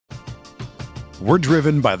We're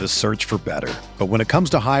driven by the search for better. But when it comes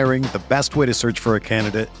to hiring, the best way to search for a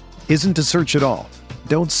candidate isn't to search at all.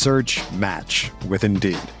 Don't search, match with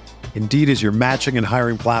Indeed. Indeed is your matching and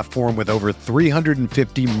hiring platform with over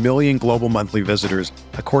 350 million global monthly visitors,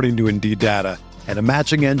 according to Indeed data, and a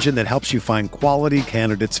matching engine that helps you find quality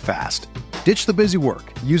candidates fast. Ditch the busy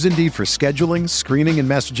work. Use Indeed for scheduling, screening, and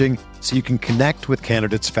messaging so you can connect with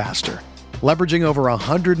candidates faster. Leveraging over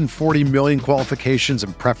 140 million qualifications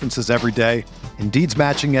and preferences every day, Indeed's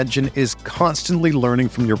matching engine is constantly learning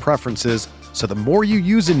from your preferences, so the more you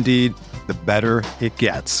use Indeed, the better it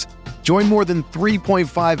gets. Join more than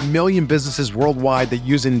 3.5 million businesses worldwide that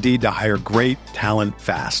use Indeed to hire great talent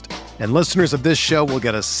fast. And listeners of this show will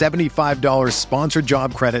get a $75 sponsored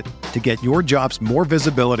job credit to get your jobs more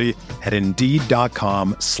visibility at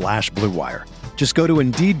Indeed.com/Blue Wire. Just go to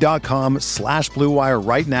Indeed.com/Blue Wire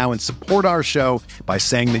right now and support our show by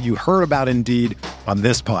saying that you heard about Indeed on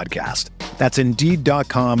this podcast. That's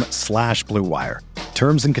Indeed.com/Blue Wire.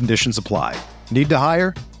 Terms and conditions apply. Need to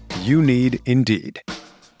hire? You need Indeed.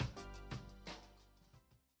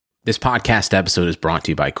 This podcast episode is brought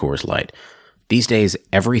to you by Coors Light. These days,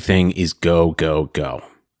 everything is go, go, go.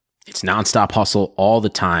 It's nonstop hustle all the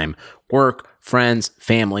time. Work, friends,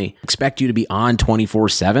 family expect you to be on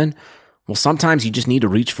 24/7. Well, sometimes you just need to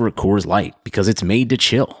reach for a Coors Light because it's made to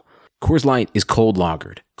chill. Coors Light is cold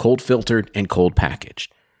lagered, cold filtered, and cold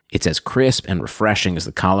packaged. It's as crisp and refreshing as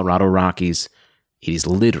the Colorado Rockies. It is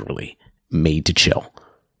literally made to chill.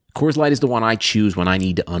 Coors Light is the one I choose when I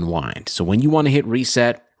need to unwind. So when you want to hit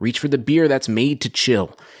reset, reach for the beer that's made to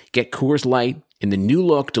chill. Get Coors Light in the new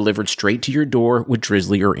look delivered straight to your door with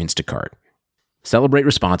Drizzly or Instacart. Celebrate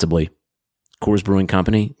responsibly. Coors Brewing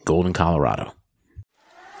Company, Golden, Colorado.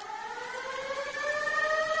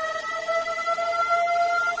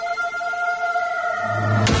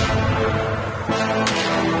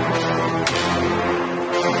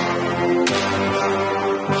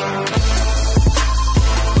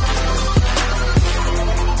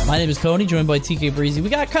 My name is Coney, joined by TK Breezy. We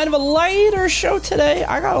got kind of a lighter show today.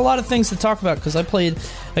 I got a lot of things to talk about because I played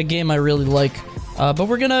a game I really like. But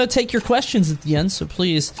we're going to take your questions at the end, so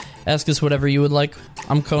please ask us whatever you would like.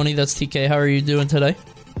 I'm Coney, that's TK. How are you doing today?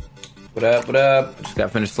 What up, what up? Just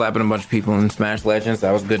got finished slapping a bunch of people in Smash Legends.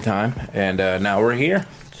 That was a good time. And now we're here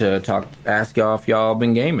to ask y'all if y'all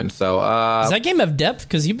been gaming. So, does that game have depth?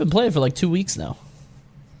 Because you've been playing for like 2 weeks now.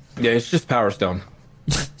 Yeah, it's just Power Stone.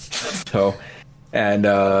 So... And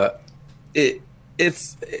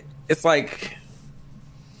it's like,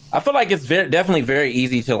 I feel like it's definitely very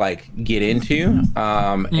easy to like get into,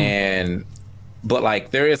 but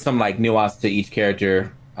like there is some like nuance to each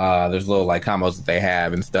character. There's little like combos that they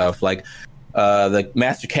have and stuff. Like the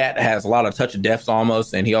Master Cat has a lot of touch of deaths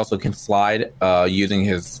almost, and he also can slide using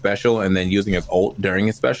his special and then using his ult during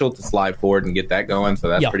his special to slide forward and get that going. So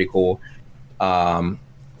that's pretty cool.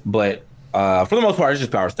 But for the most part, it's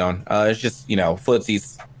just Power Stone. It's just, you know,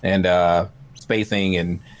 footsies and spacing,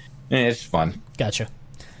 and it's just fun. Gotcha.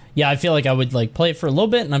 Yeah, I feel like I would like play it for a little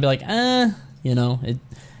bit, and I'd be like, you know, it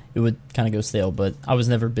would kind of go stale. But I was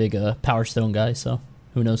never a big Power Stone guy, so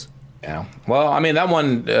who knows? Yeah. Well, I mean, that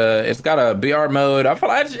one, it's got a BR mode. I feel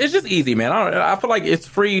like it's just easy, man. I feel like it's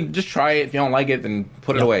free. Just try it. If you don't like it, then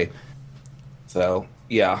put it away. So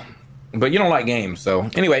yeah, but you don't like games, so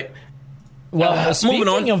anyway. Well,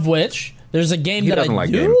 speaking of which. There's a game that I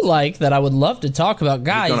do like that I would love to talk about,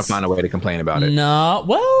 guys. He's going to find a way to complain about it. No,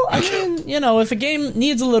 well, I mean, you know, if a game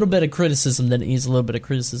needs a little bit of criticism, then it needs a little bit of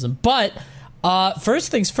criticism. But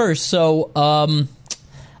first things first. So I'm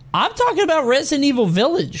talking about Resident Evil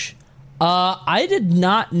Village. I did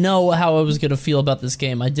not know how I was going to feel about this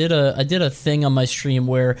game. I did a thing on my stream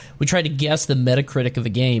where we tried to guess the Metacritic of a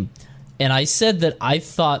game, and I said that I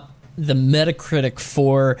thought the Metacritic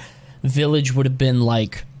for Village would have been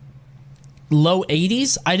like low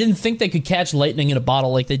 80s. I didn't think they could catch lightning in a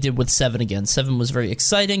bottle like they did with 7 again. 7 was very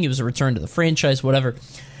exciting. It was a return to the franchise, whatever.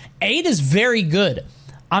 8 is very good.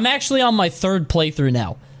 I'm actually on my 3rd playthrough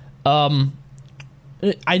now. I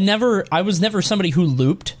was never somebody who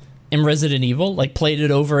looped in Resident Evil, like played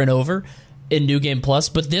it over and over in New Game Plus,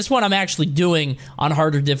 but this one I'm actually doing on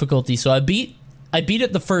harder difficulty. So I beat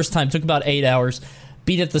it the first time, took about 8 hours.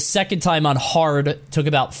 Beat it the second time on hard, took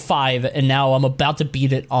about 5, and now I'm about to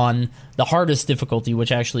beat it on the hardest difficulty,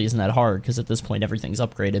 which actually isn't that hard, because at this point everything's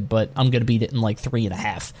upgraded, but I'm going to beat it in like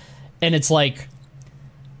 3.5. And it's like,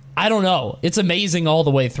 I don't know, it's amazing all the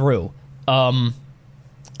way through. I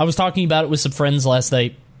was talking about it with some friends last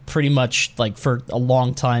night, pretty much like for a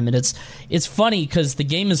long time, and it's funny, because the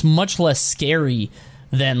game is much less scary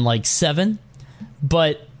than like 7,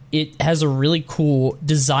 but it has a really cool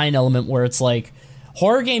design element where it's like,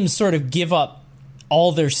 horror games sort of give up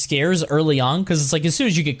all their scares early on, because it's like as soon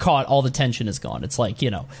as you get caught, all the tension is gone. It's like, you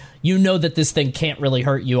know that this thing can't really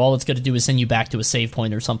hurt you. All it's going to do is send you back to a save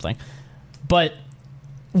point or something. But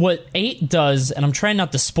what 8 does, and I'm trying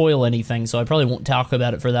not to spoil anything, so I probably won't talk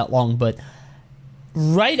about it for that long, but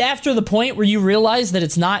right after the point where you realize that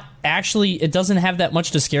it's not actually, it doesn't have that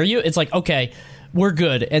much to scare you, it's like, okay, we're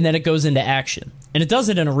good, and then it goes into action. And it does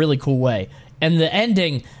it in a really cool way. And the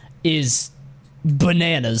ending is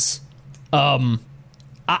bananas.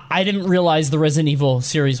 I didn't realize the Resident Evil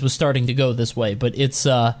series was starting to go this way, but it's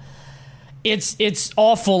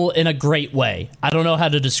awful in a great way. I don't know how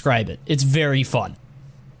to describe it. It's very fun.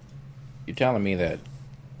 You're telling me that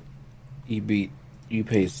you paid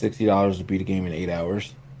 $60 to beat a game in 8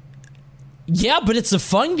 hours? Yeah, but it's a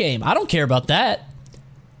fun game. I don't care about that.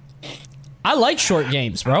 I like short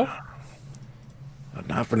games, bro.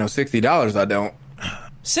 Not for no $60, I don't.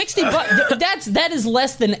 $60 that is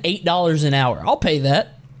less than $8 an hour. I'll pay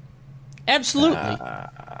that. Absolutely. I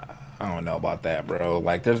don't know about that, bro.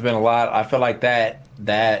 Like, there's been a lot. I feel like that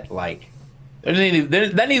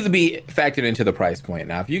needs to be factored into the price point.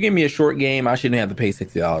 Now, if you give me a short game, I shouldn't have to pay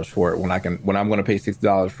 $60 for it when I'm going to pay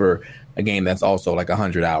 $60 for a game that's also like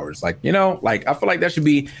 100 hours. Like, like I feel like that should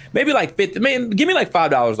be maybe like 50. Man, give me like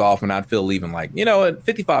 $5 off, and I'd feel even like,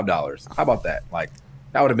 $55. How about that? Like,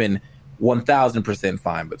 that would have been 1,000%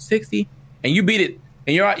 fine. But 60, and you beat it,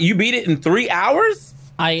 and you beat it in 3 hours.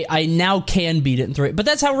 I now can beat it in 3, but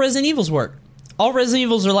that's how Resident Evils work. All Resident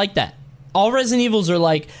Evils are like that. All Resident Evils are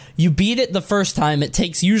like, you beat it the first time, it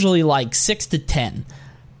takes usually like 6 to 10.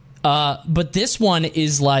 But this one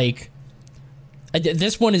is like,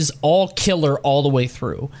 this one is all killer all the way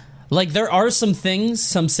through. Like, there are some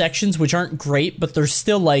sections which aren't great, but they're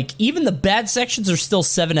still like, even the bad sections are still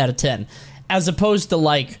 7 out of 10. As opposed to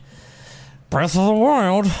like Breath of the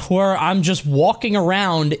Wild, where I'm just walking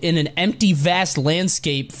around in an empty, vast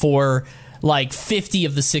landscape for like 50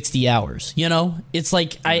 of the 60 hours. It's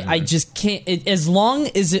like I just can't. As long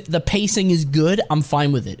as the pacing is good, I'm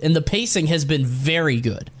fine with it, and the pacing has been very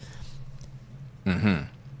good. Mm-hmm.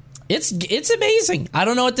 It's amazing. I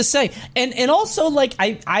don't know what to say, and also like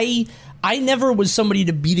I never was somebody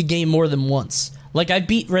to beat a game more than once. Like, I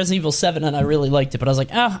beat Resident Evil 7 and I really liked it, but I was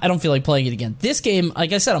like, I don't feel like playing it again. This game,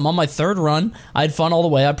 like I said, I'm on my 3rd run. I had fun all the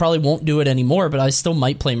way. I probably won't do it anymore, but I still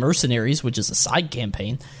might play Mercenaries, which is a side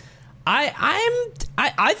campaign.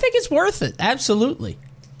 I think it's worth it. Absolutely.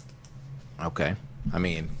 Okay. I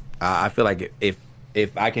mean, I feel like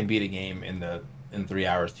if I can beat a game in 3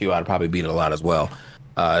 hours too, I'd probably beat it a lot as well.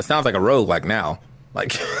 It sounds like a roguelike now.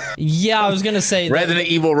 Like, yeah, I was gonna say Resident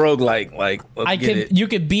Evil roguelike. Like, you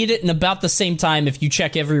could beat it in about the same time if you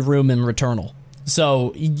check every room in Returnal.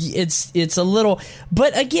 So it's a little,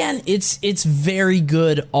 but again, it's very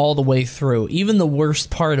good all the way through. Even the worst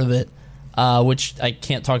part of it, which I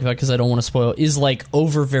can't talk about because I don't want to spoil, is like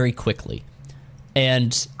over very quickly.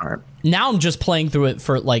 And now I'm just playing through it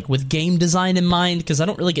for like with game design in mind, because I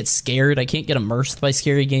don't really get scared. I can't get immersed by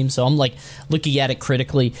scary games, so I'm like looking at it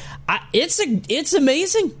critically. It's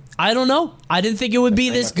amazing. I don't know. I didn't think it would be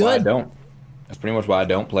this good. That's pretty much why I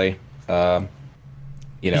don't play. You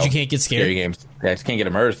can't get scared. Scary games. I just can't get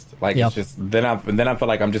immersed. Like, It's just then I feel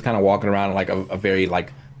like I'm just kind of walking around in like a very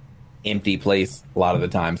like empty place a lot of the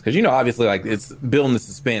times, because obviously like it's building the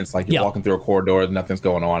suspense, like you're walking through a corridor, nothing's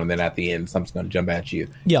going on, and then at the end something's going to jump at you.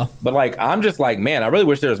 But like, I'm just like, man, I really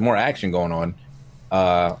wish there was more action going on.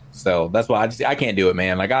 So that's why I can't do it,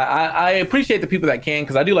 man. Like, I appreciate the people that can,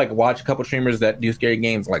 because I do like watch a couple streamers that do scary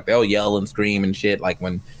games, like they'll yell and scream and shit like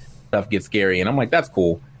when stuff gets scary, and I'm like, that's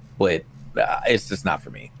cool, but it's just not for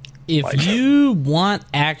me. If you want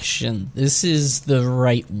action, this is the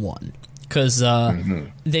right one. Because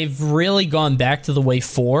they've really gone back to the way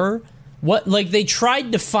 4. They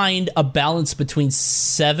tried to find a balance between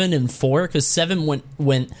 7 and 4, because 7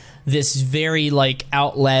 went this very like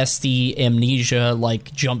Outlasty, Amnesia,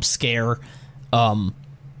 like jump scare,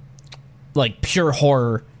 like pure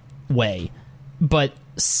horror way. But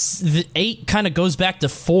the 8 kind of goes back to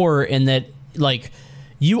 4 in that like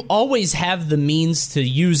you always have the means to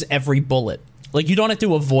use every bullet. Like, you don't have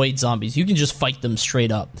to avoid zombies. You can just fight them straight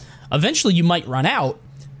up. Eventually, you might run out,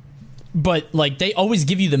 but like they always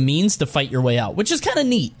give you the means to fight your way out, which is kind of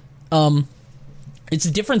neat. It's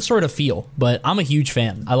a different sort of feel, but I'm a huge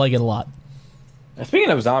fan. I like it a lot. Speaking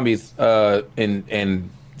of zombies, and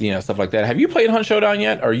stuff like that, have you played Hunt Showdown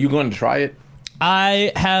yet? Or are you going to try it?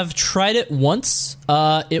 I have tried it once.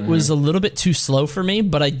 It was a little bit too slow for me,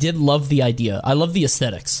 but I did love the idea. I love the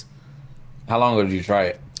aesthetics. How long ago did you try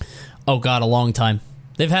it? Oh God, a long time.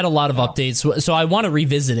 They've had a lot of updates, so I want to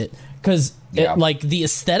revisit it, because Yeah. like the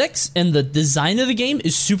aesthetics and the design of the game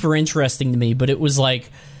is super interesting to me, but it was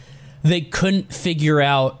like they couldn't figure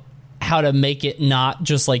out how to make it not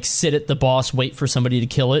just like sit at the boss, wait for somebody to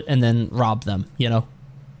kill it, and then rob them, you know?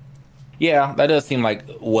 Yeah, that does seem like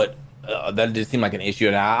that did seem like an issue.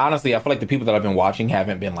 And I feel like the people that I've been watching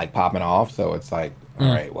haven't been like popping off. So it's like, all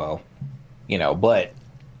right, well, you know, but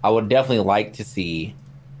I would definitely like to see,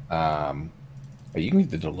 you can get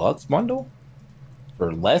the deluxe bundle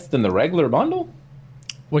for less than the regular bundle.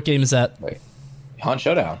 What game is that? Wait, Hunt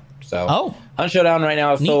Showdown. So Oh. Hunt Showdown right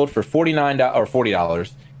now is Neat. sold for $49 or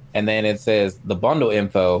 $40. And then it says the bundle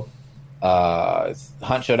info,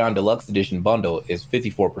 Hunt Showdown Deluxe Edition bundle is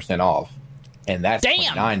 54% off. And that's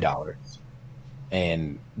Damn. $29.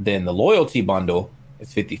 And then the loyalty bundle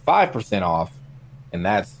is 55% off. And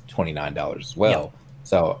that's $29 as well. Yep.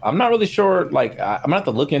 So I'm not really sure. Like, I'm going to have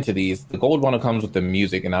to look into these. The gold bundle comes with the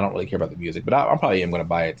music, and I don't really care about the music. But I probably am going to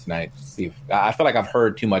buy it tonight to see if I feel like I've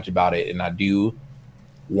heard too much about it. And I do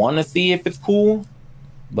want to see if it's cool.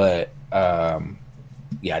 But,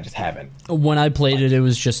 yeah, I just haven't. When I played it, it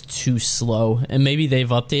was just too slow, and maybe they've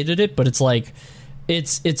updated it, but it's like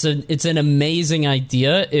it's an amazing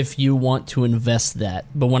idea if you want to invest that.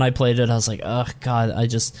 But when I played it, I was like, oh god,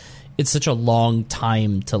 it's such a long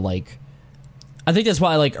time to like. I think that's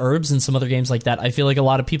why I like Herbs and some other games like that. I feel like a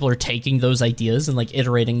lot of people are taking those ideas and like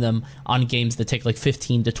iterating them on games that take like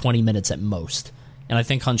 15 to 20 minutes at most. And I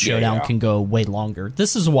think Hunt Showdown can go way longer.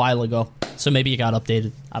 This is a while ago, so maybe it got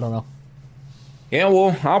updated. I don't know. Yeah,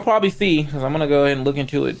 well, I'll probably see, because I'm going to go ahead and look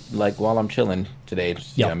into it like while I'm chilling today.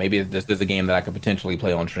 Just, you know, maybe this is a game that I could potentially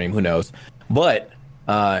play on stream. Who knows? But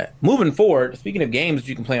moving forward, speaking of games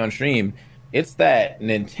you can play on stream, it's that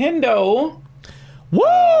Nintendo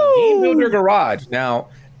Game Builder Garage. Now,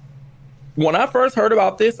 when I first heard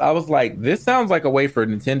about this, I was like, this sounds like a way for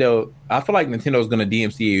Nintendo. I feel like Nintendo's going to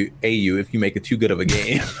DMCA you if you make it too good of a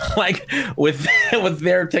game. Like, with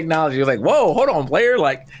their technology. It was like, whoa, hold on, player.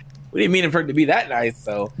 Like, we didn't mean for it to be that nice.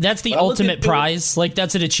 So that's the ultimate prize. Like,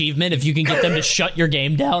 that's an achievement if you can get them to shut your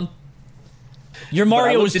game down. Your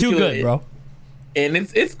Mario was too good, bro. And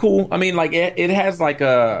it's cool. I mean, like, it has like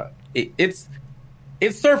it's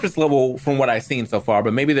surface level from what I've seen so far,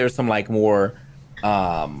 but maybe there's some like more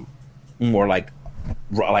like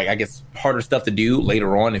I guess harder stuff to do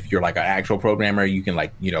later on. If you're like an actual programmer, you can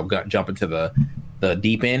like, you know, jump into the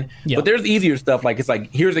deep end. Yep. But there's easier stuff. Like, it's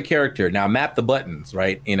like, here's a character, now map the buttons,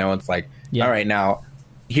 right? You know, it's like, all right, now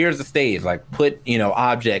here's the stage, like put, you know,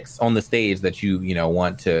 objects on the stage that you know,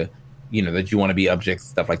 want to, you know, that you want to be objects,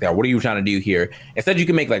 stuff like that. What are you trying to do here? Instead, you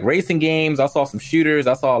can make like racing games. I saw some shooters.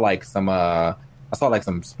 I saw like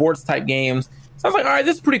some sports type games. So I was like, all right,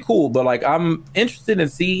 this is pretty cool. But like, I'm interested in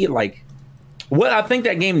see like what I think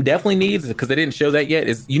that game definitely needs, because they didn't show that yet,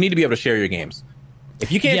 is you need to be able to share your games.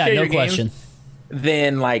 If you can't share your games,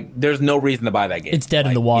 then like there's no reason to buy that game. It's dead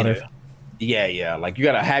like, in the water. You know, yeah. Like, you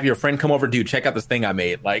gotta have your friend come over, dude, check out this thing I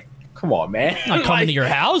made. Like, come on, man. Not coming to your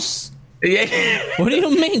house? Yeah. What do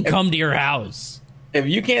you mean come to your house? If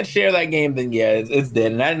you can't share that game, then yeah, it's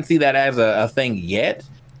dead. And I didn't see that as a thing yet.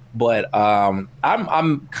 But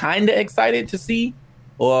I'm kind of excited to see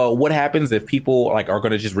what happens if people like are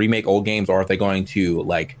going to just remake old games, or if they're going to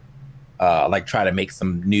like try to make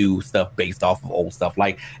some new stuff based off of old stuff.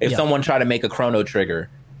 Like, if someone tried to make a Chrono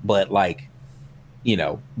Trigger, but like, you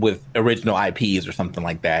know, with original IPs or something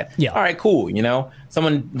like that. Yeah. All right, cool. You know,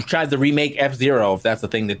 someone tries to remake F-Zero, if that's the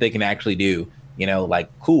thing that they can actually do, you know, like,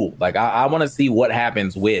 cool. Like, I want to see what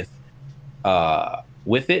happens with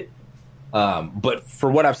it. But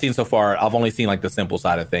for what I've seen so far, I've only seen like the simple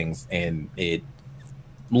side of things, and it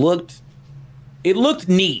looked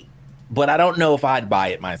neat, but I don't know if I'd buy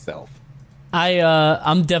it myself.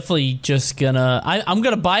 I'm definitely just I'm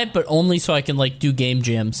gonna buy it, but only so I can like do game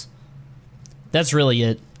jams. That's really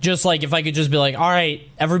it. Just like if I could just be like, all right,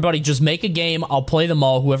 everybody just make a game, I'll play them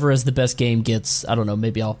all. Whoever has the best game gets, I don't know,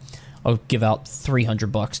 maybe I'll give out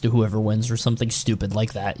 $300 to whoever wins or something stupid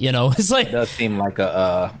like that. You know, it's like, it does seem like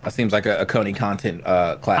a Coney content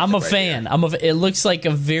classic. I'm a fan. It looks like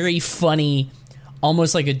a very funny,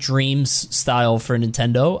 almost like a Dreams style for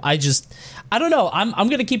Nintendo. I don't know. I'm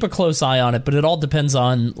gonna keep a close eye on it, but it all depends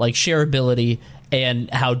on like shareability and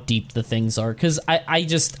how deep the things are. Because I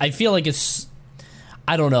feel like it's,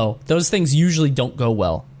 I don't know. Those things usually don't go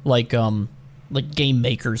well. Like game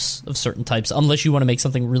makers of certain types, unless you want to make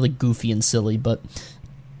something really goofy and silly. But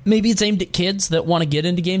maybe it's aimed at kids that want to get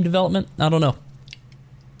into game development. I don't know.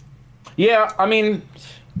 Yeah, I mean,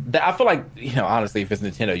 I feel like, honestly, if it's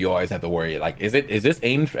Nintendo, you always have to worry. Like, is this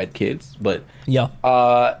aimed at kids? But yeah,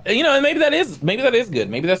 and maybe that is good.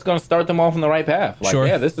 Maybe that's going to start them off on the right path. Like, sure.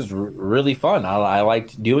 Yeah, this is really fun. I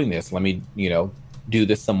liked doing this. Let me, do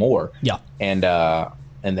this some more. Yeah,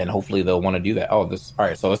 and then hopefully they'll want to do that. Oh, this all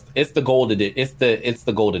right. So it's the gold edition. It's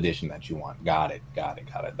the gold edition that you want. Got it.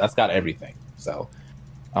 That's got everything. So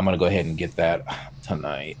I'm gonna go ahead and get that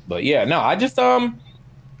tonight. But yeah, no, I just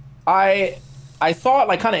I saw it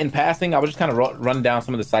like kind of in passing. I was just kind of running down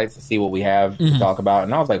some of the sites to see what we have to talk about,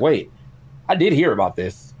 and I was like, wait, I did hear about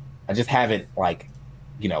this. I just haven't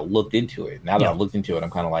looked into it. Now that I've looked into it,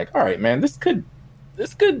 I'm kind of like, all right, man, this could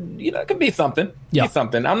it could be something. Yeah. Be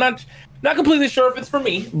something. I'm not completely sure if it's for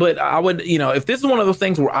me, but I would, if this is one of those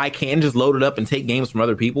things where I can just load it up and take games from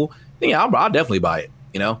other people, then yeah, I'll definitely buy it.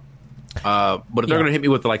 But if they're gonna hit me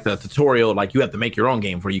with like the tutorial, like you have to make your own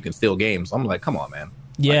game before you can steal games, I'm like, come on, man.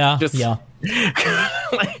 Yeah,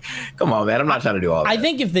 like, come on, man. I'm not trying to do all that. I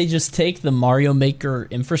think if they just take the Mario Maker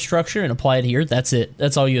infrastructure and apply it here, that's it.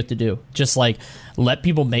 That's all you have to do. Just like let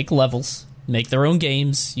people make levels, make their own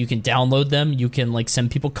games. You can download them. You can like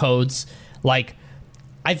send people codes. Like,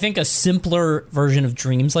 I think a simpler version of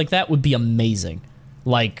Dreams like that would be amazing.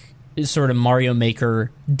 Like sort of Mario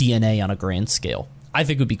Maker DNA on a grand scale. I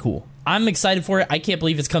think it would be cool. I'm excited for it. I can't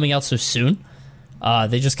believe it's coming out so soon.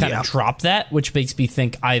 They just kind of dropped that, which makes me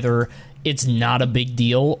think either it's not a big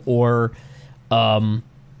deal or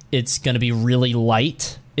it's going to be really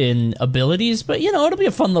light in abilities. But, it'll be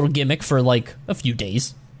a fun little gimmick for, like, a few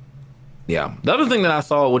days. Yeah. The other thing that I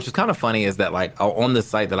saw, which is kind of funny, is that, like, on the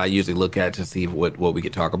site that I usually look at to see what we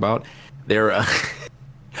could talk about, there's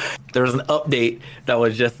an update that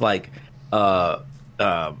was just, like, Bayonetta,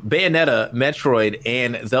 Metroid,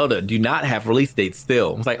 and Zelda do not have release dates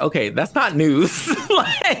still. I was like, okay, that's not news.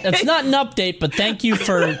 That's not an update, but thank you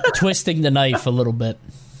for twisting the knife a little bit.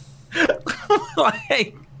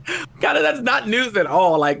 That's not news at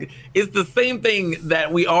all. Like, it's the same thing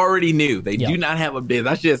that we already knew. They do not have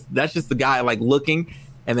updates. That's just the guy like looking,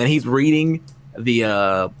 and then he's reading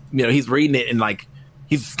he's reading it and like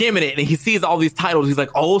he's skimming it, and he sees all these titles. He's like,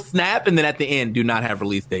 oh snap! And then at the end, do not have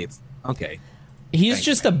release dates. Okay. He's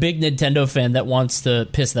just a big Nintendo fan that wants to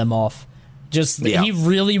piss them off. He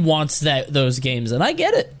really wants those games, and I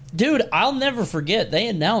get it. Dude, I'll never forget. They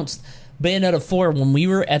announced Bayonetta 4 when we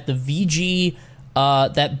were at the VG,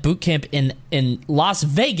 that boot camp in Las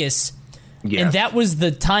Vegas, and that was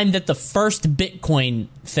the time that the first Bitcoin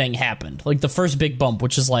thing happened. Like, the first big bump,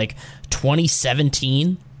 which is like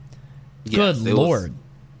 2017. Good Lord.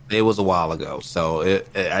 It was a while ago, so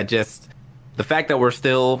the fact that we're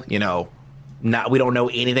still, we don't know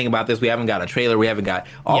anything about this. We haven't got a trailer. We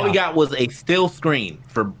got was a still screen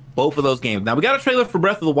for both of those games. Now we got a trailer for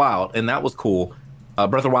Breath of the Wild, and that was cool.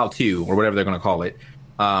 Breath of the Wild 2 or whatever they're going to call it.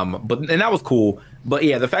 And that was cool. But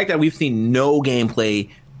yeah, the fact that we've seen no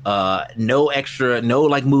gameplay, no extra, no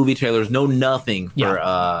like movie trailers, no nothing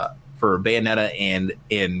for Bayonetta and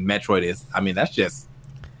Metroid is,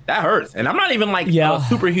 that hurts. And I'm not even like a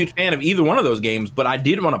super huge fan of either one of those games, but I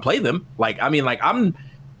did want to play them.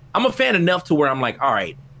 I'm a fan enough to where I'm like, all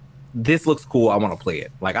right, this looks cool. I want to play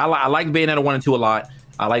it. Like, I like Bayonetta 1 and 2 a lot.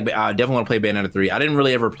 I definitely want to play Bayonetta 3. I didn't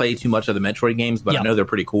really ever play too much of the Metroid games, but I know they're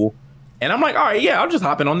pretty cool. And I'm like, all right, yeah, I'll just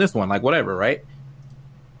hop in on this one. Like, whatever, right?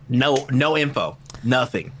 No info.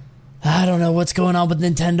 Nothing. I don't know what's going on with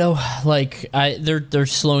Nintendo. Like, they're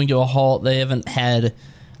slowing to a halt. They haven't had,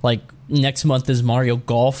 like, next month is Mario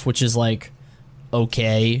Golf, which is like,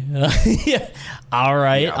 okay, all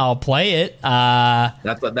right, I'll play it.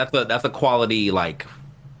 That's a quality, like,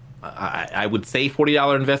 I would say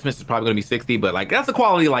 $40 investment is probably going to be 60, but like that's a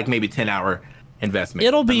quality like maybe 10-hour investment.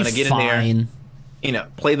 It'll be fine. In there,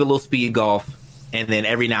 play the little speed golf, and then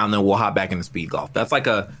every now and then we'll hop back into speed golf. That's like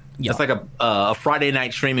a Friday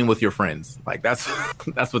night streaming with your friends. Like that's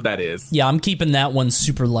what that is. Yeah, I'm keeping that one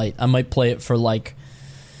super light. I might play it for like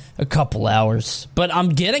a couple hours, but I'm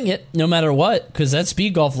getting it no matter what because that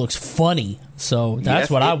speed golf looks funny. So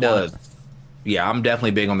that's what I want. Yeah, I'm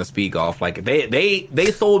definitely big on the speed golf. Like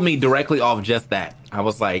they sold me directly off just that. I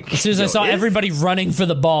was like, as soon as I saw everybody running for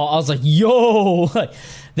the ball, I was like, yo,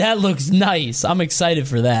 that looks nice. I'm excited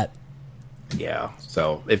for that. Yeah.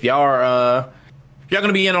 So if y'all are going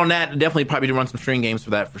to be in on that, definitely probably run some stream games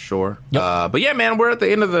for that for sure. Yep. But yeah, man, we're at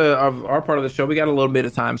the end of our part of the show. We got a little bit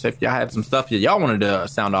of time. So if y'all had some stuff that y'all wanted to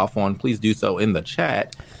sound off on, please do so in the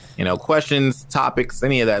chat. Questions, topics,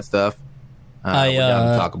 any of that stuff. We're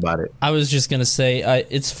down to talk about it. I was just gonna say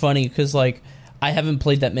it's funny because like I haven't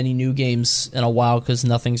played that many new games in a while because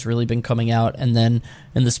nothing's really been coming out, and then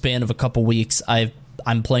in the span of a couple weeks, I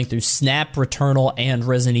I'm playing through Snap, Returnal, and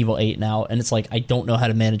Resident Evil 8 now, and it's like I don't know how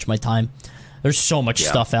to manage my time. There's so much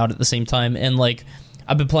stuff out at the same time, and like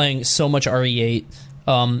I've been playing so much RE8.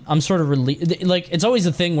 I'm sort of like it's always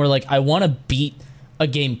a thing where like I want to beat a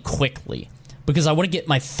game quickly because I want to get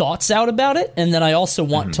my thoughts out about it, and then I also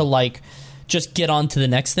want to like just get on to the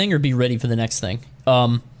next thing or be ready for the next thing.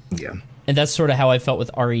 And that's sort of how I felt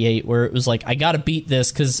with RE8, where it was like I got to beat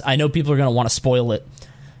this because I know people are going to want to spoil it.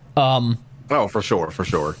 Oh, for sure.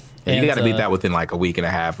 And you got to beat that within like a week and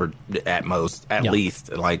a half or at most, at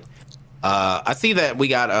least. Like, I see that we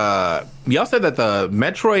got. Y'all said that the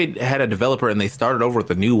Metroid had a developer and they started over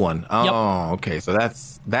with a new one. Oh, okay. So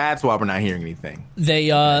that's why we're not hearing anything. They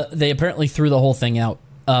apparently threw the whole thing out.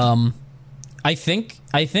 I think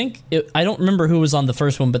I don't remember who was on the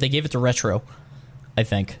first one, but they gave it to Retro, I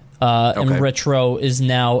think. And Retro is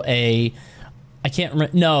now I can't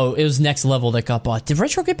remember. No, it was Next Level that got bought. Did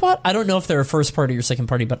Retro get bought? I don't know if they're a first party or second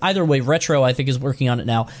party, but either way, Retro I think is working on it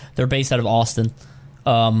now. They're based out of Austin.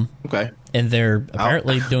 And they're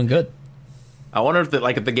apparently doing good. I wonder if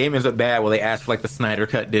if the game ends up bad, will they ask for like the Snyder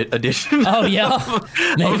Cut edition? Oh yeah,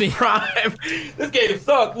 maybe. Prime. This game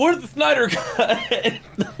sucks. Where's the Snyder Cut?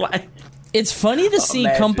 Like, it's funny to see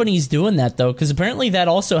companies doing that though, because apparently that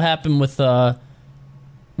also happened with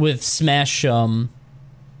Smash.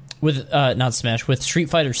 With Street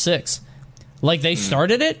Fighter 6. Like they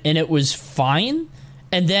started it and it was fine,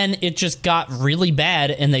 and then it just got really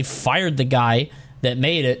bad and they fired the guy that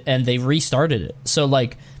made it and they restarted it. So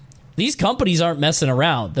like these companies aren't messing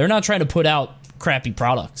around. They're not trying to put out crappy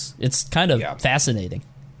products. It's kind of fascinating.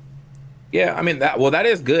 Yeah, I mean that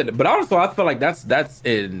is good, but also I feel like that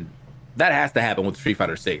has to happen with Street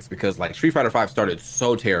Fighter 6 because like Street Fighter 5 started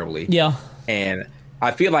so terribly. Yeah. And I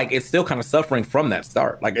feel like it's still kind of suffering from that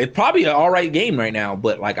start. Like it's probably an all right game right now,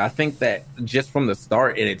 but like I think that just from the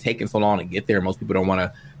start and it taking so long to get there, most people don't want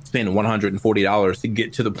to spend $140 to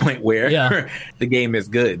get to the point where the game is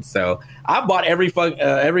good. So I bought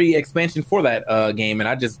every expansion for that game, and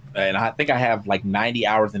I think I have like 90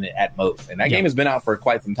 hours in it at most. And that game has been out for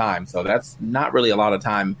quite some time, so that's not really a lot of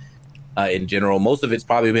time in general. Most of it's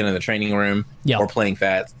probably been in the training room or playing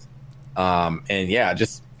fast.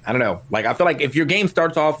 I don't know. Like, I feel like if your game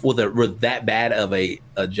starts off with that bad of a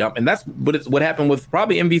jump, and that's what happened with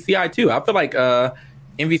probably MVCI too. I feel like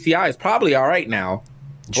MVCI is probably all right now,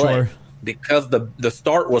 sure, because the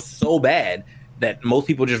start was so bad that most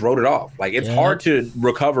people just wrote it off. Like, it's hard to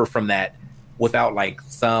recover from that without like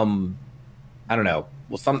some, I don't know.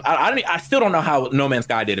 Well, I still don't know how No Man's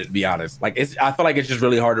Sky did it, to be honest. Like, I feel like it's just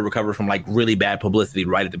really hard to recover from like really bad publicity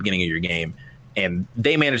right at the beginning of your game. And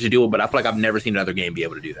they managed to do it, but I feel like I've never seen another game be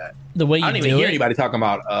able to do that. The way I don't even hear anybody talking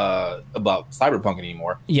about Cyberpunk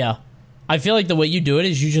anymore. Yeah. I feel like the way you do it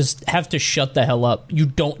is you just have to shut the hell up. You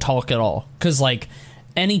don't talk at all. Because, like,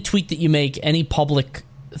 any tweet that you make, any public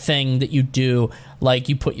thing that you do, like,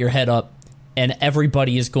 you put your head up, and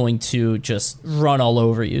everybody is going to just run all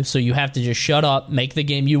over you. So you have to just shut up, make the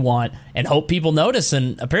game you want, and hope people notice.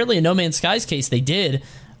 And apparently in No Man's Sky's case, they did.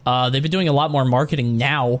 They've been doing a lot more marketing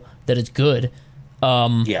now that it's good.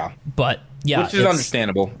 But which is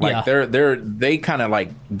understandable. Like they kind of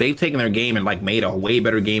like they've taken their game and like made a way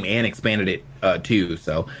better game and expanded it too.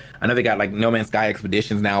 So I know they got like No Man's Sky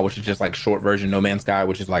Expeditions now, which is just like short version No Man's Sky,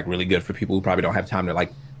 which is like really good for people who probably don't have time to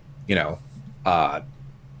like, to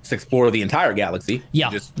explore the entire galaxy.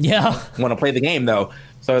 Yeah, just want to play the game though.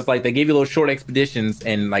 So it's like they give you little short expeditions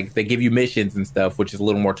and like they give you missions and stuff, which is a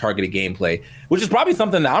little more targeted gameplay, which is probably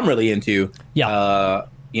something that I'm really into. Yeah.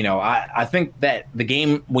 I think that the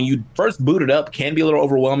game, when you first boot it up, can be a little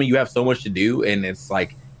overwhelming. You have so much to do, and it's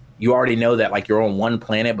like you already know that like you're on one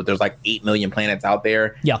planet, but there's like 8 million planets out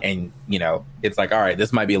there. Yeah. And it's like, all right,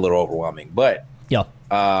 this might be a little overwhelming, but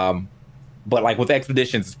but like with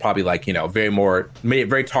expeditions, it's probably like,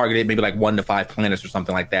 very targeted, maybe like 1 to 5 planets or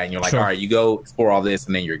something like that. And you're like, all right, you go explore all this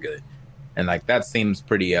and then you're good. And like, that seems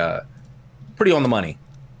pretty on the money.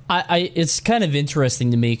 It's kind of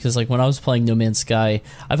interesting to me because like when I was playing No Man's Sky,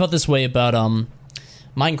 I felt this way about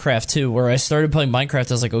Minecraft too, where I started playing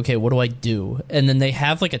Minecraft. I was like, okay, what do I do? And then they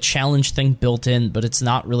have like a challenge thing built in, but it's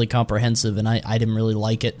not really comprehensive, and I didn't really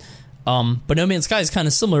like it. But No Man's Sky is kind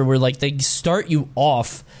of similar, where like they start you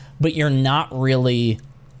off, but you're not really.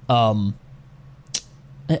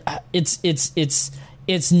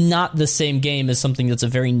 It's not the same game as something that's a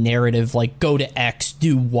very narrative, like go to X,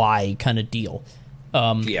 do Y kind of deal.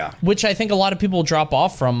 Which I think a lot of people drop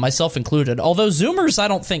off from, myself included. Although Zoomers, I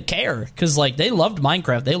don't think care, because like they loved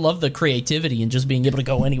Minecraft, they loved the creativity and just being able to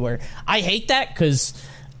go anywhere. I hate that because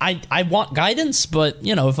I want guidance, but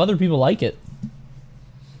if other people like it.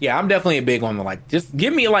 Yeah, I'm definitely a big one. Like, just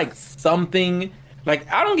give me like something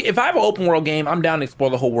Like, I don't. If I have an open world game, I'm down to explore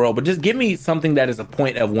the whole world. But just give me something that is a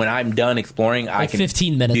point of when I'm done exploring, I can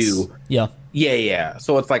 15 minutes. do. Yeah. Yeah.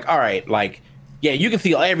 So it's like, all right, like, yeah, you can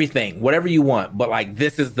see everything, whatever you want, but like,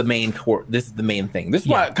 this is the main core. This is the main thing. This is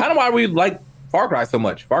why we like Far Cry so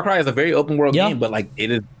much. Far Cry is a very open world game, but like,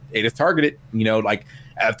 it is targeted. You know, like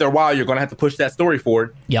after a while, you're gonna have to push that story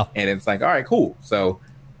forward. Yeah. And it's like, all right, cool. So,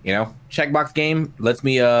 you know, checkbox game lets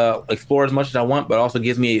me explore as much as I want, but also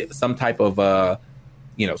gives me some type of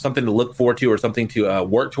something to look forward to or something to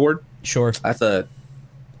work toward. Sure. That's a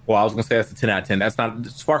I was gonna say that's a 10 out of 10. That's not.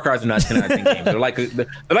 Far Cry's are not 10 out of 10 games. They're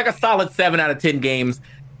like a solid 7 out of 10 games.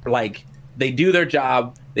 Like, they do their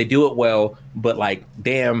job, they do it well, but like,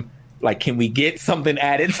 damn, like, can we get something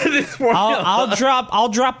added to this formula? I'll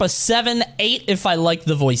drop a 7, 8 if I like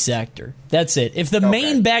the voice actor. That's it. If the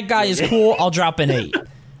main bad guy is cool, I'll drop an 8.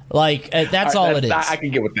 Like, that's all it is. I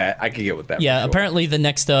can get with that. Yeah, sure. apparently the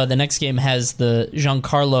next game has the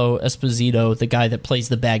Giancarlo Esposito, the guy that plays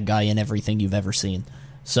the bad guy in everything you've ever seen.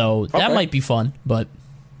 So that might be fun, but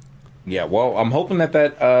yeah. Well, I'm hoping that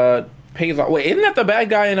pays off. Wait, isn't that the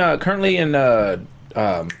bad guy currently in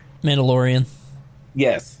Mandalorian?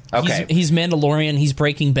 Yes. Okay. He's Mandalorian. He's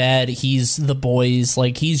Breaking Bad. He's The Boys.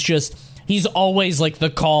 Like, he's always like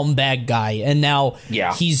the calm bad guy, and now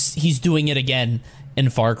he's doing it again.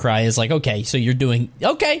 And Far Cry is like, okay, so you're doing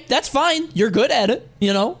that's fine. You're good at it.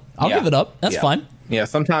 You know, I'll give it up. That's fine. Yeah,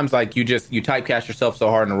 sometimes like you typecast yourself so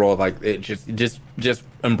hard in a role, like it just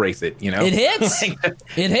embrace it, you know. It hits.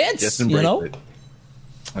 It hits. Just embrace it.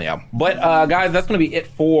 Yeah. But guys, that's gonna be it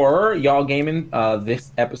for Y'all Gaming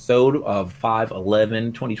this episode of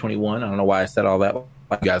 5/11/2021. I don't know why I said all that. You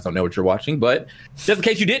guys don't know what you're watching, but just in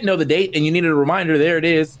case you didn't know the date and you needed a reminder, there it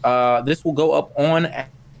is. This will go up on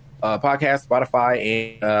podcast,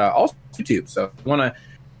 Spotify, and also YouTube. So if you want to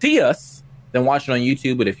see us, then watch it on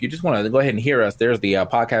YouTube. But if you just want to go ahead and hear us, there's the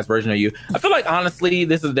podcast version of you. I feel like, honestly,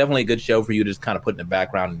 this is definitely a good show for you to just kind of put in the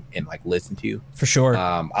background and like listen to. For sure.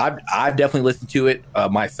 I've definitely listened to it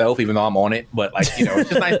myself, even though I'm on it. But like, you know, it's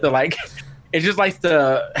just nice to like, it's just nice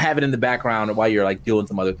to have it in the background while you're like doing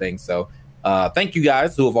some other things. So thank you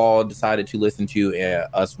guys who have all decided to listen to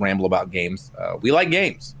us ramble about games. We like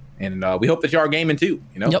games. And we hope that you are gaming too,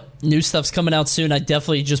 you know? Yep. New stuff's coming out soon. I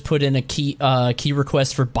definitely just put in a key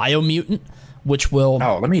request for Biomutant, which will...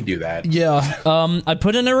 Oh, let me do that. Yeah. I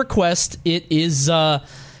put in a request. It is...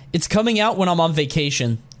 it's coming out when I'm on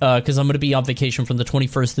vacation, because I'm going to be on vacation from the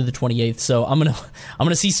 21st to the 28th. So I'm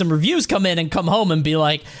gonna see some reviews come in and come home and be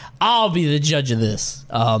like, I'll be the judge of this.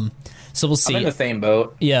 So we'll see. I'm in the same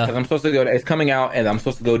boat. Yeah. Because I'm supposed to go... It's coming out, and I'm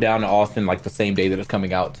supposed to go down to Austin, like, the same day that it's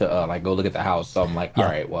coming out to, like, go look at the house. So I'm like, all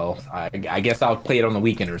right, well, I guess I'll play it on the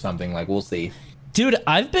weekend or something. Like, we'll see. Dude,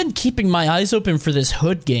 I've been keeping my eyes open for this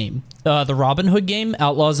Hood game. The Robin Hood game,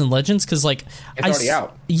 Outlaws and Legends, because, like... It's already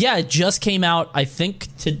out. Yeah, it just came out, I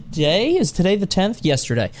think, today? Is today the 10th?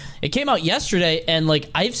 Yesterday. It came out yesterday, and, like,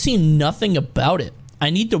 I've seen nothing about it. I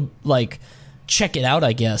need to, like, check it out,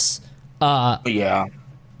 I guess. Yeah.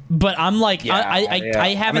 But I'm like, I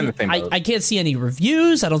haven't, I can't see any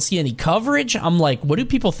reviews. I don't see any coverage. I'm like, what do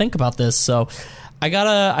people think about this? So I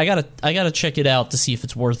gotta check it out to see if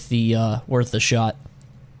it's worth the shot.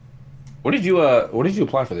 What did you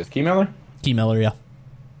apply for this? Keymailer? Keymailer, yeah.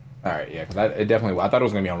 All right, yeah, because I thought it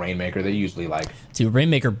was gonna be on Rainmaker. They usually like, dude,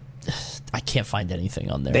 Rainmaker. I can't find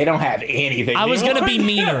anything on there. They don't have anything. I was gonna be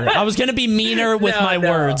meaner. With my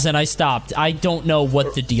words, and I stopped. I don't know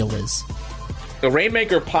what the deal is. The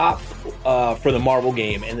Rainmaker popped for the Marvel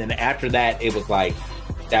game, and then after that, it was like,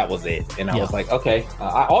 that was it. And I was like, okay.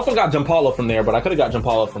 I also got Gianpaolo from there, but I could have got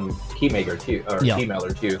Gianpaolo from Keymaker too, or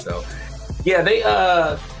Keymailer too. So, yeah, they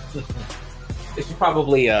should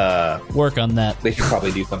probably work on that. They should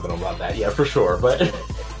probably do something about that. Yeah, for sure. But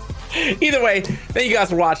either way, thank you guys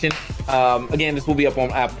for watching. Again, this will be up on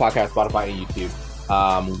Apple Podcasts, Spotify, and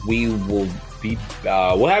YouTube. We will be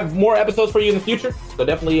we'll have more episodes for you in the future, so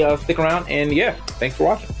definitely stick around. And yeah, thanks for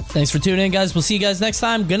watching. Thanks for tuning in, guys. We'll see you guys next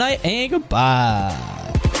time. Good night and goodbye.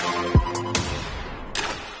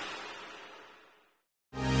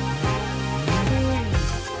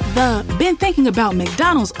 Been thinking about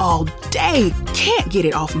McDonald's all day. Can't get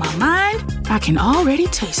it off my mind. I can already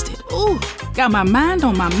taste it. Ooh, got my mind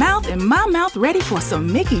on my mouth and my mouth ready for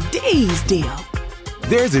some Mickey D's deal.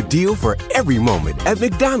 There's a deal for every moment at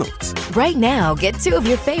McDonald's. Right now, get 2 of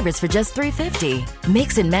your favorites for just $3.50.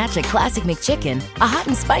 Mix and match a classic McChicken, a hot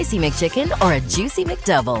and spicy McChicken, or a juicy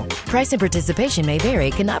McDouble. Price and participation may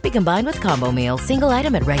vary. Cannot be combined with combo meal. Single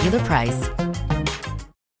item at regular price.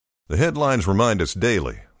 The headlines remind us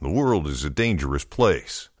daily, the world is a dangerous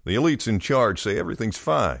place. The elites in charge say everything's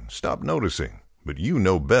fine, stop noticing. But you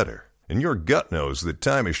know better. And your gut knows that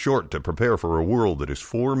time is short to prepare for a world that is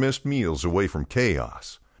 4 missed meals away from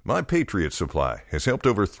chaos. My Patriot Supply has helped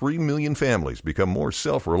over 3 million families become more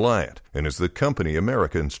self-reliant and is the company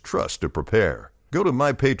Americans trust to prepare. Go to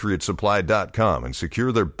MyPatriotSupply.com and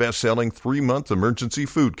secure their best-selling 3-month emergency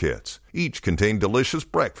food kits. Each contain delicious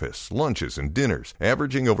breakfasts, lunches, and dinners,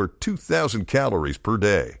 averaging over 2,000 calories per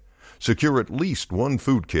day. Secure at least 1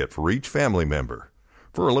 food kit for each family member.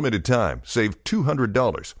 For a limited time, save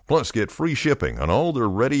 $200, plus get free shipping on all their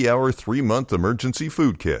Ready Hour 3-month emergency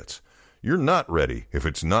food kits. You're not ready if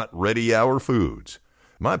it's not Ready Hour Foods.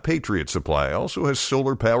 My Patriot Supply also has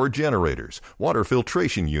solar-powered generators, water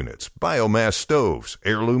filtration units, biomass stoves,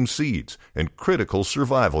 heirloom seeds, and critical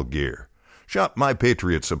survival gear. Shop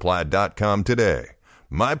MyPatriotSupply.com today.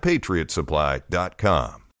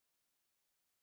 MyPatriotSupply.com.